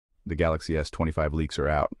the Galaxy S25 leaks are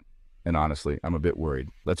out. And honestly, I'm a bit worried.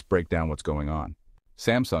 Let's break down what's going on.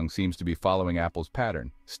 Samsung seems to be following Apple's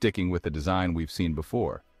pattern, sticking with the design we've seen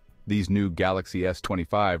before. These new Galaxy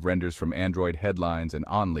S25 renders from Android headlines and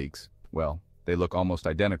on-leaks, well, they look almost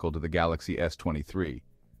identical to the Galaxy S23.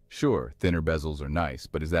 Sure, thinner bezels are nice,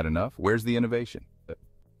 but is that enough? Where's the innovation?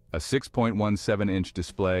 A 6.17-inch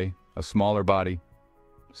display, a smaller body.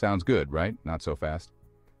 Sounds good, right? Not so fast.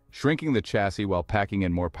 Shrinking the chassis while packing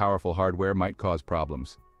in more powerful hardware might cause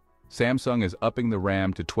problems. Samsung is upping the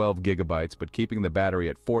RAM to 12 gigabytes but keeping the battery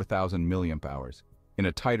at 4,000 mAh. In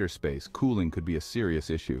a tighter space, cooling could be a serious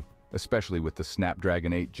issue, especially with the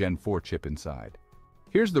Snapdragon 8 Gen 4 chip inside.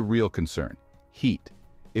 Here's the real concern: heat.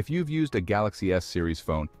 If you've used a Galaxy S series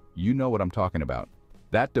phone, you know what I'm talking about.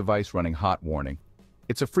 That device running hot warning.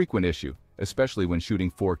 It's a frequent issue, especially when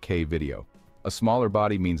shooting 4K video. A smaller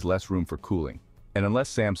body means less room for cooling. And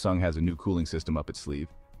unless Samsung has a new cooling system up its sleeve,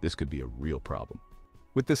 this could be a real problem.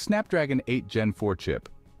 With the Snapdragon 8 Gen 4 chip,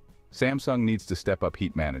 Samsung needs to step up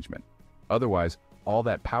heat management. Otherwise, all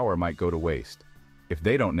that power might go to waste. If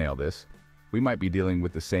they don't nail this, we might be dealing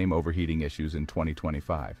with the same overheating issues in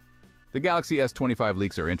 2025. The Galaxy S25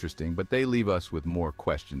 leaks are interesting, but they leave us with more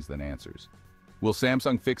questions than answers. Will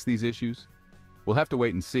Samsung fix these issues? We'll have to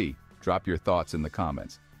wait and see. Drop your thoughts in the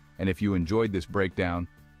comments. And if you enjoyed this breakdown,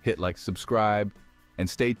 hit like, subscribe, and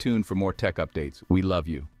stay tuned for more tech updates. We love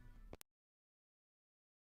you.